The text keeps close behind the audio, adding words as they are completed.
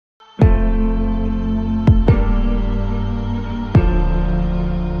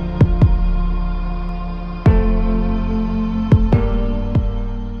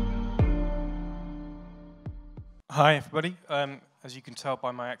Hi, everybody. As you can tell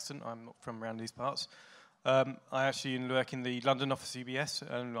by my accent, I'm not from around these parts. I actually work in the London office of UBS,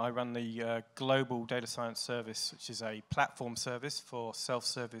 and I run the Global Data Science Service, which is a platform service for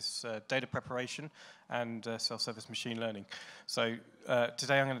self-service data preparation and self-service machine learning. So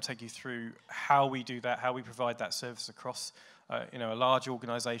today I'm going to take you through how we do that, how we provide that service across a large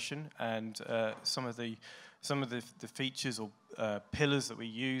organization, and some of the features or pillars that we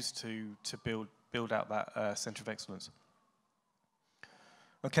use to build out that center of excellence.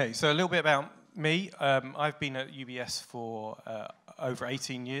 Okay, so a little bit about me. I've been at UBS for over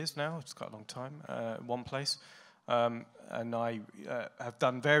 18 years now. It's quite a long time, one place. And I have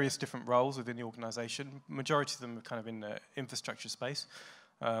done various different roles within the organization. Majority of them are kind of in the infrastructure space.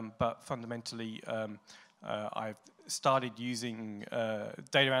 But fundamentally, I've started using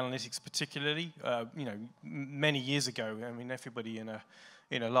data analytics particularly, many years ago. I mean, everybody in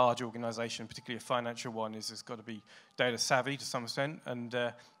a large organization, particularly a financial one, has got to be data savvy to some extent. And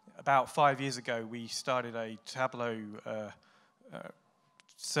about 5 years ago, we started a Tableau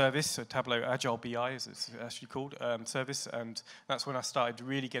service, a Tableau Agile BI, as it's actually called, service. And that's when I started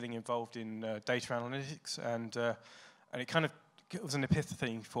really getting involved in data analytics. And it kind of was an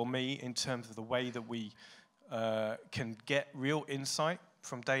epiphany for me in terms of the way that we can get real insight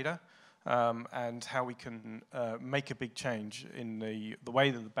from data. And how we can make a big change in the way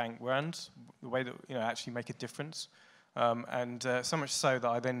that the bank runs, the way that actually make a difference, and so much so that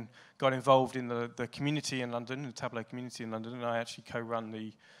I then got involved in the community in London, the Tableau community in London, and I actually co-run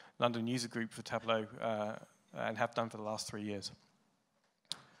the London user group for Tableau, and have done for the last 3 years.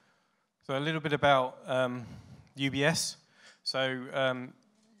 So a little bit about UBS. So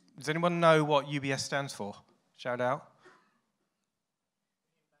does anyone know what UBS stands for? Shout out.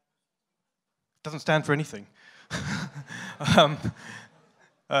 Doesn't stand for anything.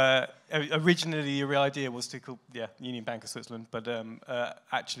 Originally, the real idea was to call, Union Bank of Switzerland, but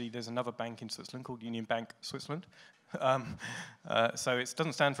actually there's another bank in Switzerland called Union Bank Switzerland. So it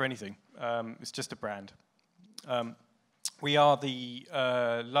doesn't stand for anything. It's just a brand. We are the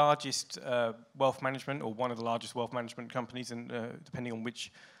largest wealth management, or one of the largest wealth management companies, and depending on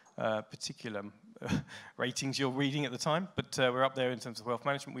which particular ratings you're reading at the time, but we're up there in terms of wealth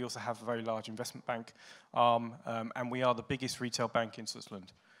management. We also have a very large investment bank arm, and we are the biggest retail bank in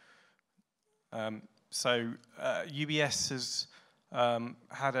Switzerland. So UBS has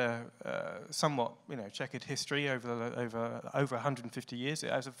had a somewhat checkered history over 150 years.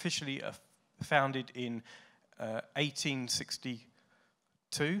 It was officially founded in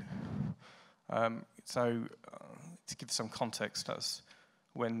 1862. So to give some context, that's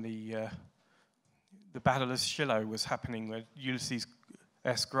when the Battle of Shiloh was happening, where Ulysses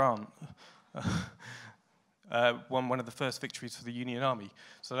S. Grant won one of the first victories for the Union Army.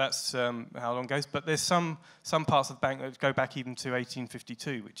 So that's how long it goes. But there's some parts of the bank that go back even to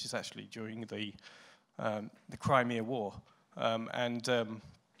 1852, which is actually during the Crimea War.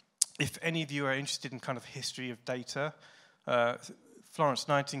 If any of you are interested in kind of history of data, Florence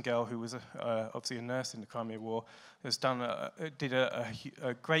Nightingale, who was obviously a nurse in the Crimea War, did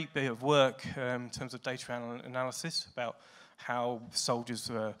a great bit of work in terms of data analysis about how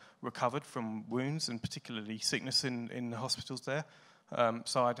soldiers recovered from wounds, and particularly sickness in the hospitals there.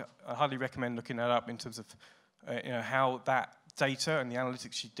 So I highly recommend looking that up in terms of how that data and the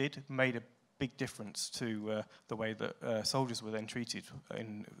analytics she did made a big difference to the way that soldiers were then treated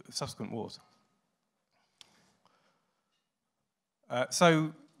in subsequent wars.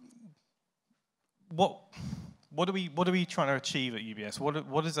 So what are we trying to achieve at UBS? What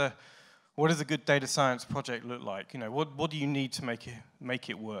does a good data science project look like? What do you need to make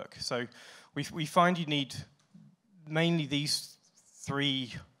it work? So we find you need mainly these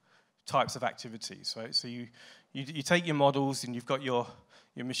 3 types of activities, right? So you take your models, and you've got your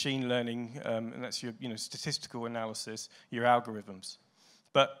machine learning, and that's your statistical analysis, your algorithms.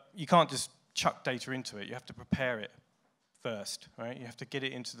 But you can't just chuck data into it. You have to prepare it first, right? You have to get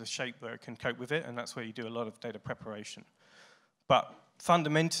it into the shape where it can cope with it, and that's where you do a lot of data preparation. But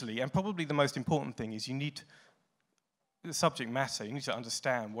fundamentally, and probably the most important thing, is you need the subject matter. You need to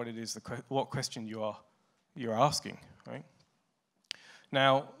understand what it is, what question you're asking, right?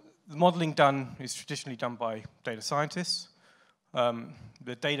 Now, the modeling is traditionally done by data scientists.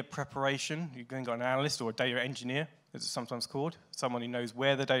 The data preparation, you've then got an analyst or a data engineer, as it's sometimes called, someone who knows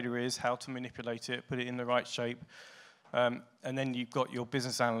where the data is, how to manipulate it, put it in the right shape. And then you've got your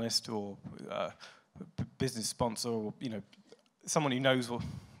business analyst or business sponsor, or someone who knows what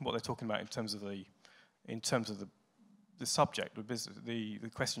they're talking about in terms of the subject, the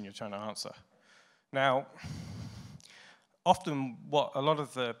question you're trying to answer. Now, often what a lot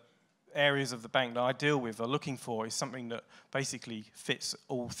of the areas of the bank that I deal with are looking for is something that basically fits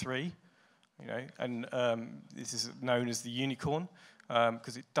all three, you know, and this is known as the unicorn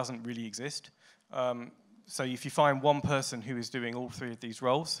because it doesn't really exist. So if you find one person who is doing all three of these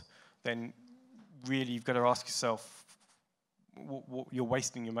roles, then really you've got to ask yourself, you're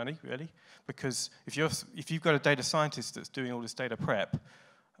wasting your money, really, because if you've got a data scientist that's doing all this data prep,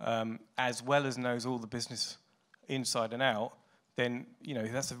 as well as knows all the business inside and out, then you know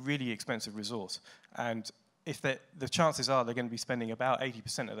that's a really expensive resource. And if the chances are they're going to be spending about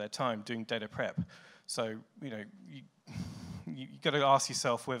 80% of their time doing data prep, so you know you've got to ask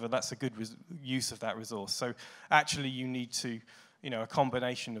yourself whether that's a good use of that resource. So actually, you need to, you know, a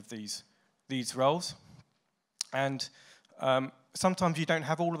combination of these roles, and sometimes you don't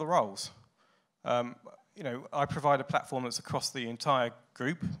have all of the roles. You know, I provide a platform that's across the entire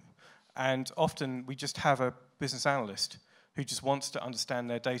group, and often we just have a business analyst who just wants to understand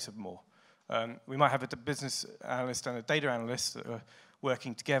their data more. We might have a business analyst and a data analyst that are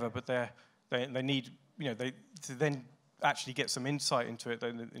working together, but they need, you know, to then actually get some insight into it.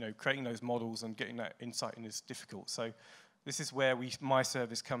 Then, you know, creating those models and getting that insight in is difficult. So this is where my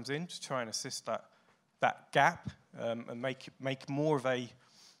service comes in to try and assist that gap and make more of a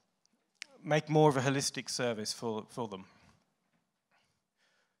holistic service for them.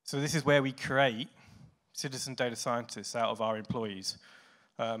 So this is where we create citizen data scientists out of our employees.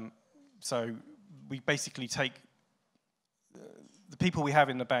 So we basically take the people we have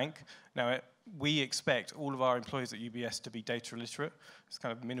in the bank. Now, we expect all of our employees at UBS to be data literate. It's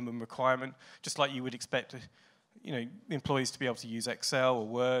kind of a minimum requirement, just like you would expect, you know, employees to be able to use Excel or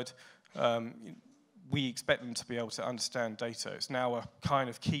Word. We expect them to be able to understand data. It's now a kind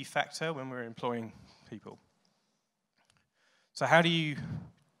of key factor when we're employing people. So how do you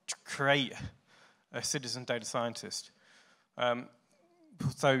create a citizen data scientist?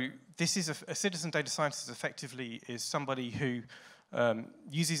 So this is a citizen data scientist effectively is somebody who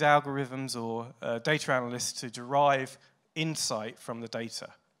uses algorithms or data analysts to derive insight from the data,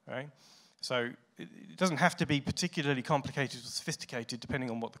 right? So it doesn't have to be particularly complicated or sophisticated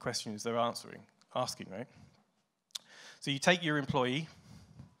depending on what the question is they're asking, right? So you take your employee,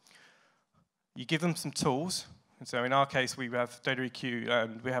 you give them some tools, and so in our case we have Dataiku,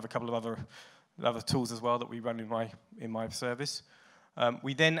 and we have a couple of other tools as well that we run in my service.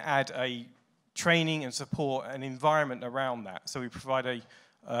 We then add a training and support an environment around that. So we provide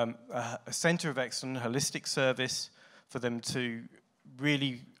a center of excellence, holistic service for them to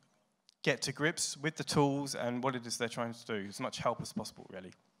really get to grips with the tools and what it is they're trying to do, as much help as possible,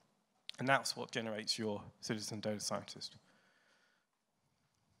 really. And that's what generates your citizen data scientist.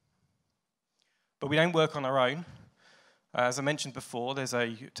 But we don't work on our own. As I mentioned before, there's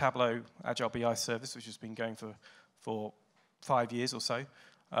a Tableau Agile BI service which has been going for 5 years or so.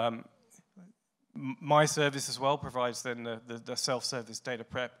 My service as well provides then the self-service data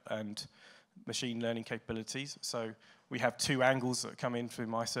prep and machine learning capabilities. So we have two angles that come in through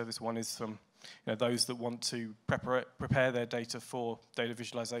my service. One is from those that want to prepare their data for data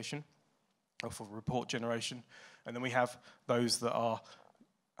visualization or for report generation. And then we have those that are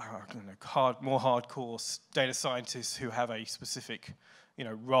more hardcore data scientists who have a specific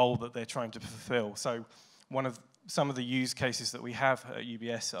role that they're trying to fulfill. So some of the use cases that we have at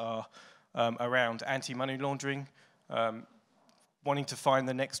UBS are around anti-money laundering, wanting to find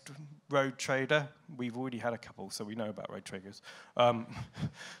the next road trader. We've already had a couple, so we know about road traders.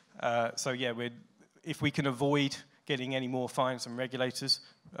 So yeah, if we can avoid getting any more fines from regulators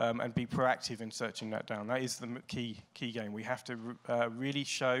and be proactive in searching that down, that is the key game. We have to really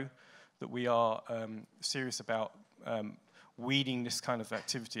show that we are serious about weeding this kind of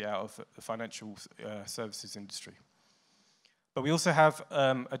activity out of the financial services industry. But we also have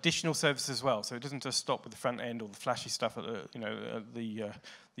additional services as well, so it doesn't just stop with the front end or the flashy stuff at the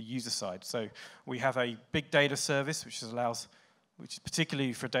user side. So we have a big data service, which is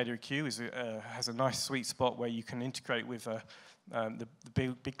particularly for Dataiku, has a nice sweet spot where you can integrate with the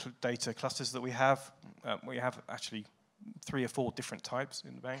big data clusters that we have. We have actually 3 or 4 different types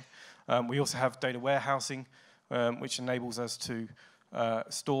in the bank. We also have data warehousing, which enables us to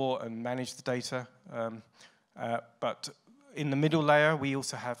store and manage the data. But in the middle layer, we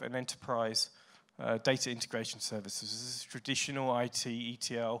also have an enterprise data integration service. This is traditional IT,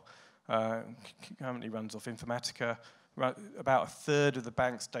 ETL, currently runs off Informatica. About 1/3 of the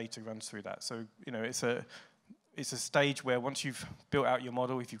bank's data runs through that. So it's a stage where once you've built out your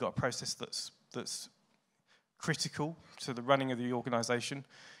model, if you've got a process that's critical to the running of the organization,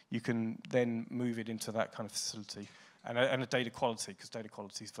 you can then move it into that kind of facility. And a data quality, because data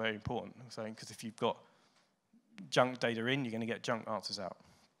quality is very important. I'm saying, because if you've got junk data in, you're going to get junk answers out.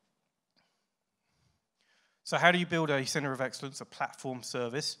 So how do you build a center of excellence, a platform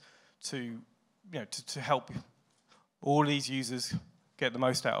service to help all these users get the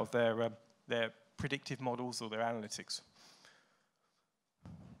most out of their predictive models or their analytics?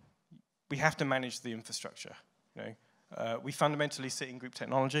 We have to manage the infrastructure. We fundamentally sit in group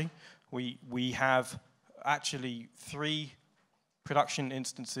technology. We have actually 3 production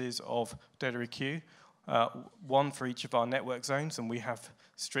instances of Dataiku, one for each of our network zones, and we have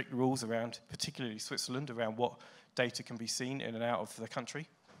strict rules around, particularly Switzerland, around what data can be seen in and out of the country.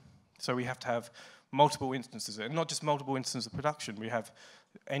 So we have to have multiple instances, and not just multiple instances of production. We have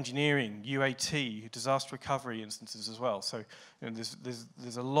engineering, UAT, disaster recovery instances as well. So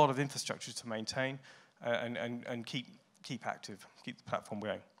there's a lot of infrastructure to maintain and keep active, keep the platform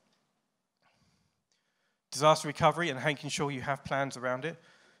going. Disaster recovery and making sure you have plans around it.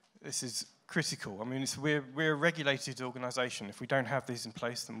 This is critical. I mean, we're a regulated organisation. If we don't have these in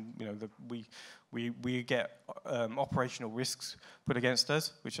place, then we get operational risks put against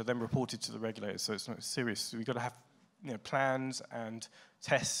us, which are then reported to the regulators. So it's not serious. We've got to have plans and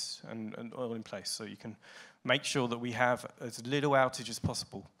tests and all in place, so you can make sure that we have as little outage as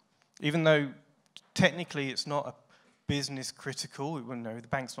possible. Even though technically it's not a business critical, the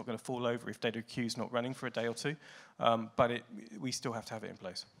bank's not going to fall over if Dataiku is not running for a day or two, but we still have to have it in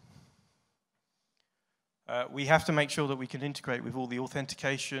place. We have to make sure that we can integrate with all the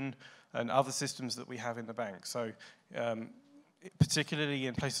authentication and other systems that we have in the bank. So particularly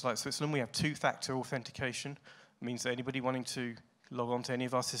in places like Switzerland, we have 2-factor authentication. It means that anybody wanting to log on to any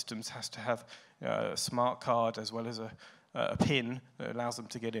of our systems has to have a smart card as well as a PIN that allows them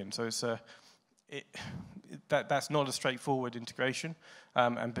to get in. So it's that's not a straightforward integration,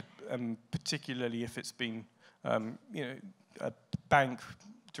 and particularly if it's been a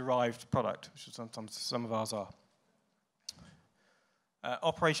bank-derived product, which sometimes some of ours are.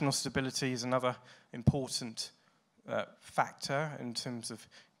 Operational stability is another important factor in terms of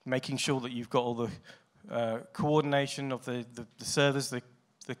making sure that you've got all the coordination of the servers, the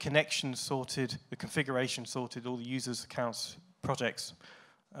connections sorted, the configuration sorted, all the users, accounts, projects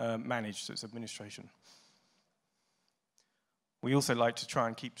managed, so it's administration. We also like to try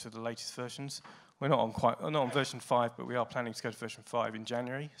and keep to the latest versions. We're not on version 5, but we are planning to go to version 5 in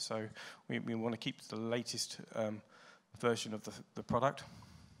January, so we want to keep the latest version of the product.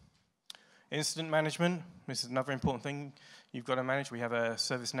 Incident management, this is another important thing you've got to manage. We have a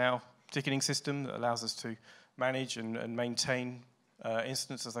ServiceNow ticketing system that allows us to manage and maintain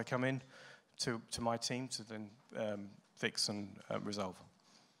incidents as they come in to my team to then fix and resolve.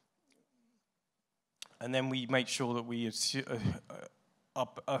 And then we make sure that we are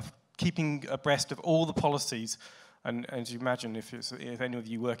keeping abreast of all the policies. And as you imagine, if any of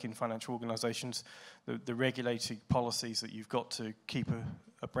you work in financial organisations, the regulated policies that you've got to keep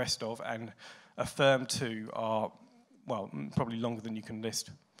abreast of and affirm to are, well, probably longer than you can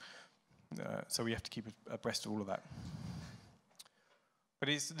list. So we have to keep abreast of all of that. But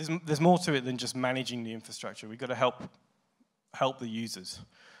there's more to it than just managing the infrastructure. We've got to help the users.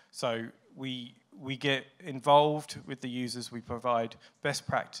 So we get involved with the users. We provide best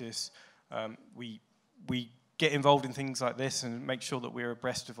practice. We get involved in things like this and make sure that we're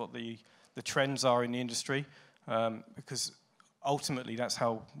abreast of what the trends are in the industry, because ultimately that's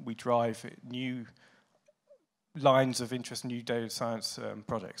how we drive new lines of interest, new data science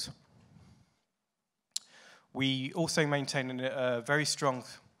projects. We also maintain a very strong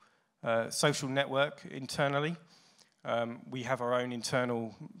social network internally. We have our own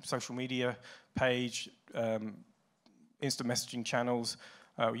internal social media page, instant messaging channels.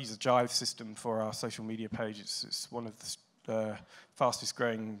 We use a Jive system for our social media page. It's one of the fastest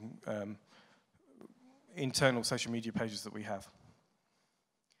growing internal social media pages that we have.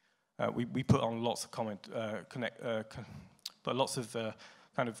 We put on lots of but lots of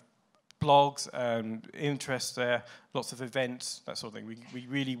kind of blogs and interest there, lots of events, that sort of thing. We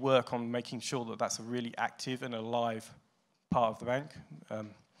really work on making sure that that's a really active and alive part of the bank.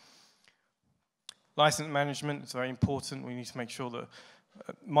 License management is very important. We need to make sure that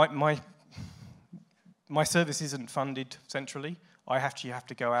my service isn't funded centrally. I actually have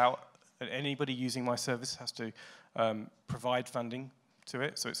to go out, and anybody using my service has to provide funding to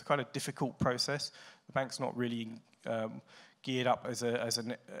it. So it's a kind of difficult process. The bank's not really geared up as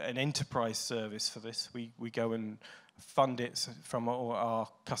an enterprise service for this. We go and fund it from all our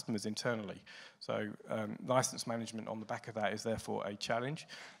customers internally. So license management on the back of that is therefore a challenge,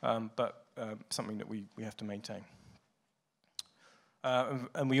 but something that we have to maintain.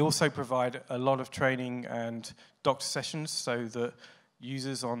 And we also provide a lot of training and doctor sessions so that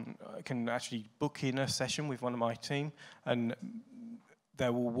users can actually book in a session with one of my team, and they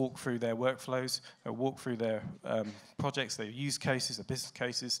will walk through their workflows, they'll walk through their projects, their use cases, their business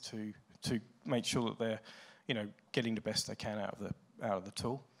cases to make sure that they're, you know, getting the best they can out of the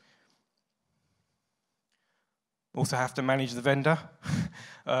tool. Also have to manage the vendor,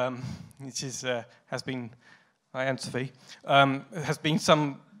 which is has been, and Sophie, has been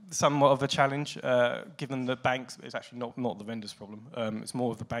somewhat of a challenge, given that banks, it's actually not the vendor's problem. It's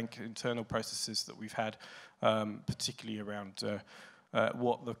more of the bank internal processes that we've had, particularly around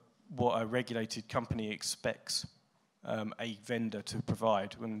what a regulated company expects a vendor to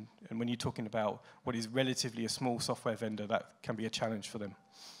provide. And when you're talking about what is relatively a small software vendor, that can be a challenge for them.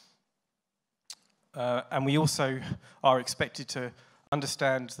 And we also are expected to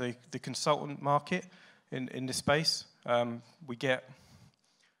understand the consultant market in this space. We get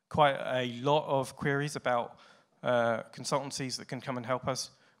quite a lot of queries about consultancies that can come and help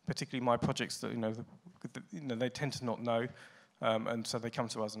us, particularly my projects that, you know, they tend to not know, and so they come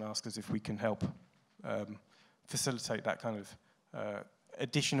to us and ask us if we can help facilitate that kind of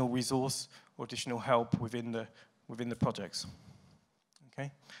additional resource or additional help within the projects.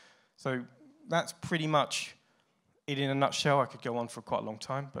 Okay, so that's pretty much it in a nutshell. I could go on for quite a long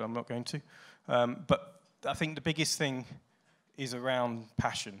time, but I'm not going to. But I think the biggest thing is around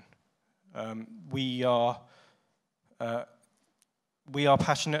passion. We are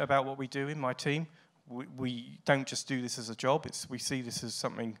passionate about what we do in my team. We don't just do this as a job. We see this as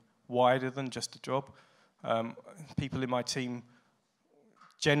something wider than just a job. People in my team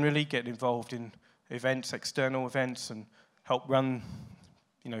generally get involved in events, external events, and help run,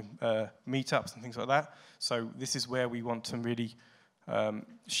 you know, meetups and things like that. So this is where we want to really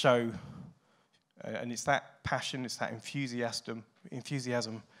show, and it's that passion, it's that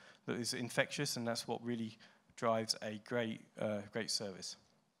enthusiasm that is infectious, and that's what really drives a great service.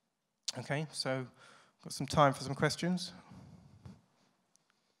 Okay, so got some time for some questions.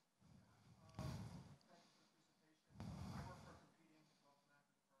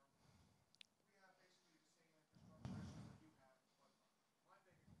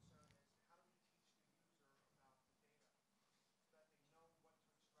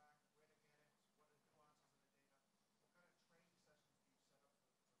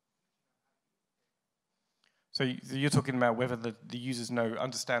 So you're talking about whether the users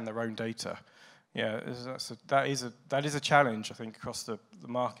understand their own data. Yeah, that is a challenge, I think, across the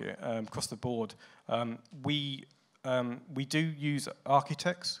market, across the board. We do use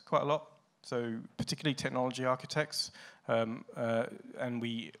architects quite a lot, so particularly technology architects, and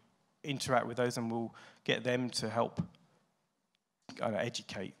we interact with those, and we'll get them to help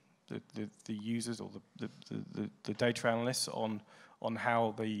educate the users or the data analysts on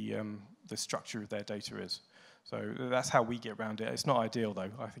how the structure of their data is. So that's how we get around it. It's not ideal,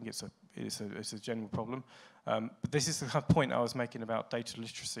 though. I think it's a general problem. But this is the point I was making about data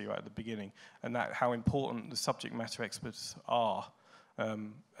literacy right at the beginning, and that how important the subject matter experts are,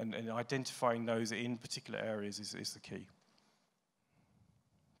 and identifying those in particular areas is the key.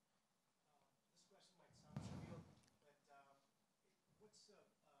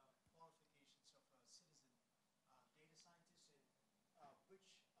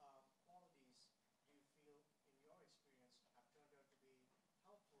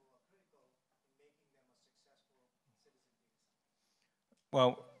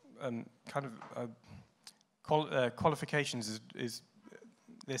 Well, qualifications is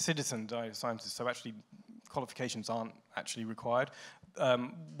they're citizen data scientists, so actually qualifications aren't actually required.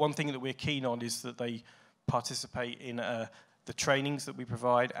 One thing that we're keen on is that they participate in the trainings that we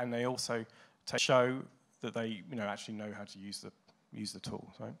provide, and they also show that they actually know how to use the tool.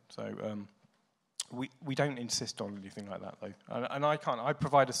 Right? So we don't insist on anything like that, though, and I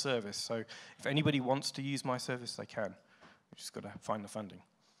provide a service, so if anybody wants to use my service, they can. We've just got to find the funding.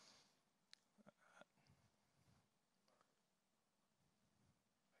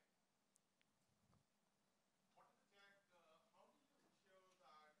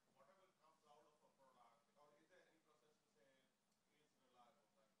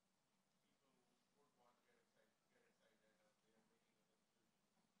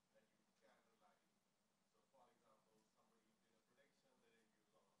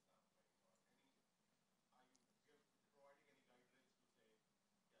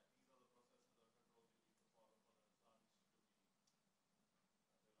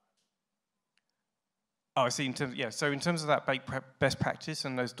 Oh, I see. So in terms of that best practice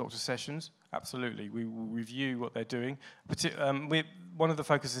and those doctor sessions, absolutely, we will review what they're doing. One of the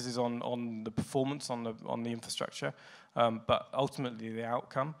focuses is on the performance on the infrastructure, but ultimately the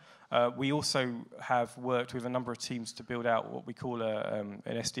outcome. We also have worked with a number of teams to build out what we call an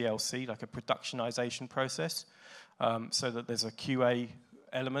SDLC, like a productionization process, so that there's a QA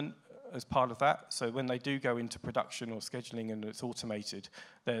element as part of that. So when they do go into production or scheduling and it's automated,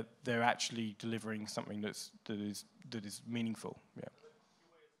 they're actually delivering something that is meaningful. Yeah.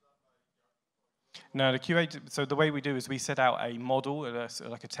 No, the QA. So the way we do is we set out a model,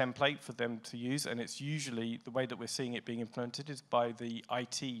 like a template for them to use, and it's usually the way that we're seeing it being implemented is by the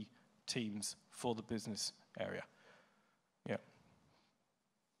IT teams for the business area. Yeah.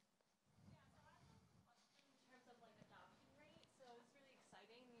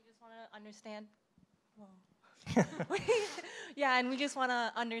 Understand. Yeah, and we just want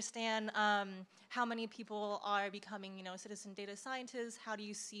to understand how many people are becoming, citizen data scientists. How do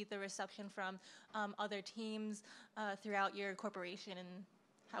you see the reception from other teams throughout your corporation, and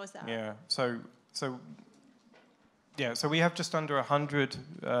how is that? Yeah. So we have just under 100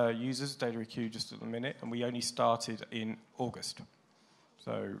 users, Dataiku, just at the minute, and we only started in August.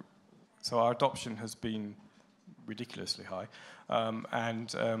 So our adoption has been ridiculously high,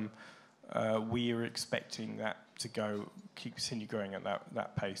 we are expecting that to continue growing at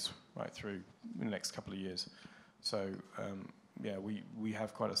that pace right through the next couple of years. So we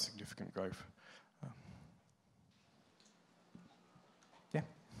have quite a significant growth. Yeah.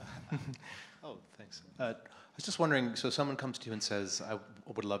 Oh, thanks. I was just wondering, so someone comes to you and says, I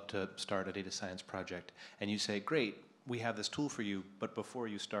would love to start a data science project, and you say, great, we have this tool for you, but before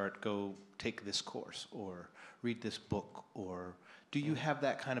you start, go take this course, or read this book, or do you have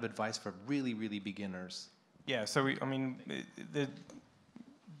that kind of advice for really, really beginners? Yeah, so we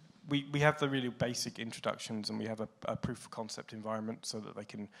have the really basic introductions, and we have a proof of concept environment so that they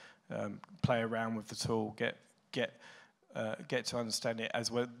can play around with the tool, get to understand it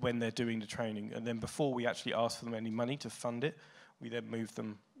when they're doing the training, and then before we actually ask for them any money to fund it, we then move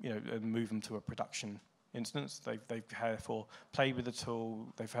them to a production instance. They've therefore played with the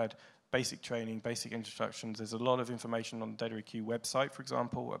tool. They've had basic training, basic instructions. There's a lot of information on the Dataiku website, for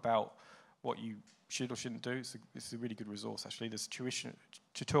example, about what you should or shouldn't do. It's a really good resource, actually. There's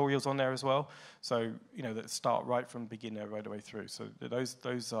tutorials on there as well, so that start right from beginner right the way through. So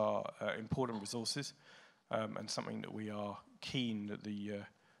those are important resources, and something that we are keen that the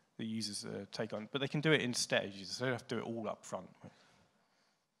users take on. But they can do it in stages. So they don't have to do it all up front.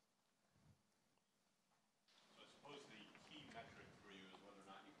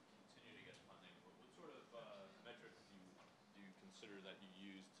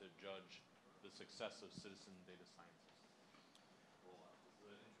 Success of citizen data scientists rollout.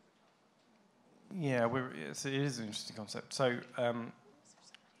 Is Yeah, an interesting concept. it is an interesting concept.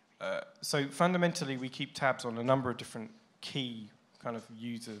 So fundamentally, we keep tabs on a number of different key kind of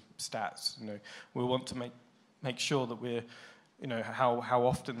user stats. We want to make sure that we're, how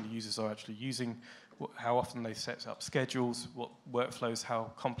often the users are actually using, how often they set up schedules, what workflows,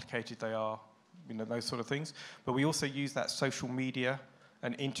 how complicated they are, those sort of things. But we also use that social media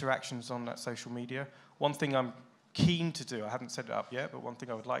and interactions on that social media. One thing I'm keen to do, I haven't set it up yet, but one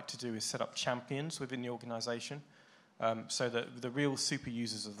thing I would like to do is set up champions within the organization, so that the real super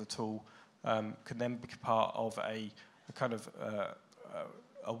users of the tool can then be part of a kind of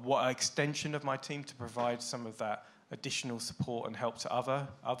an extension of my team to provide some of that additional support and help to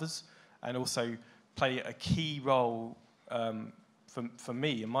others, and also play a key role for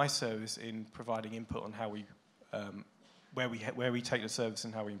me and my service in providing input on how we where we take the service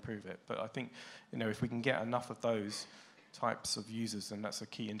and how we improve it. But I think, if we can get enough of those types of users, then that's a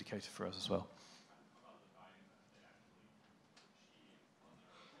key indicator for us as well.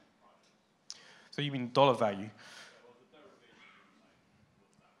 So you mean dollar value?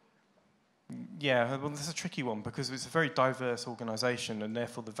 Yeah, well, that's a tricky one because it's a very diverse organisation, and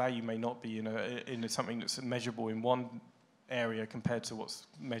therefore the value may not be in something that's measurable in one area compared to what's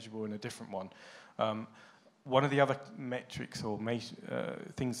measurable in a different one. One of the other metrics or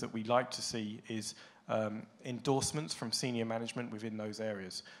things that we like to see is endorsements from senior management within those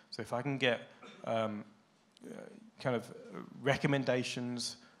areas. So if I can get kind of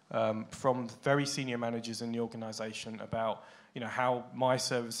recommendations from very senior managers in the organisation about how my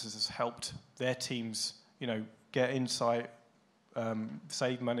services has helped their teams get insight,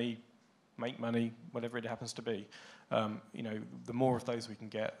 save money, make money, whatever it happens to be, the more of those we can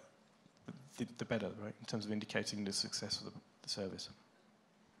get, the better, right, in terms of indicating the success of the service.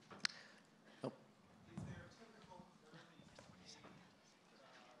 Oh.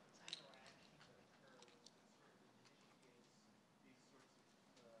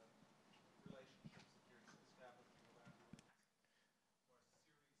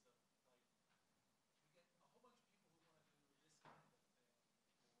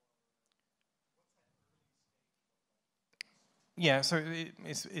 Yeah, so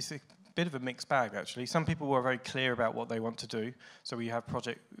it's bit of a mixed bag, actually. Some people were very clear about what they want to do. So we have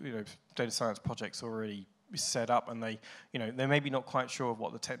data science projects already set up, and they're maybe not quite sure of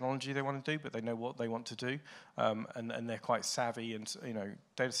what the technology they want to do, but they know what they want to do, and they're quite savvy. And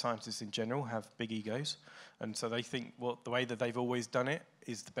data scientists in general have big egos, and so they think the way that they've always done it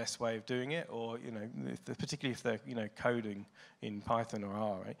is the best way of doing it, or particularly if they're coding in Python or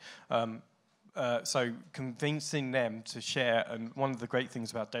R, right? So convincing them to share, and one of the great things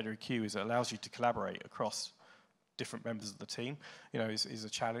about Dataiku is it allows you to collaborate across different members of the team, is a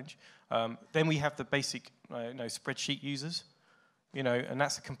challenge. Then we have the basic, spreadsheet users, and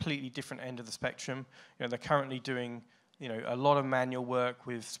that's a completely different end of the spectrum. They're currently doing, a lot of manual work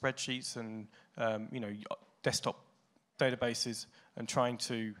with spreadsheets and, desktop databases, and trying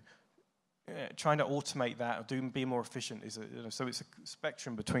to automate that or be more efficient so it's a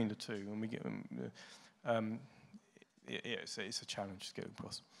spectrum between the two, and we get it's a challenge to get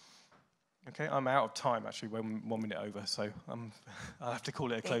across. Okay, I'm out of time actually. 1 minute over, so I'll have to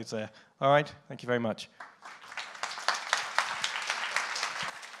call it a close there. All right, thank you very much.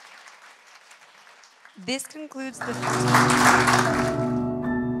 This concludes the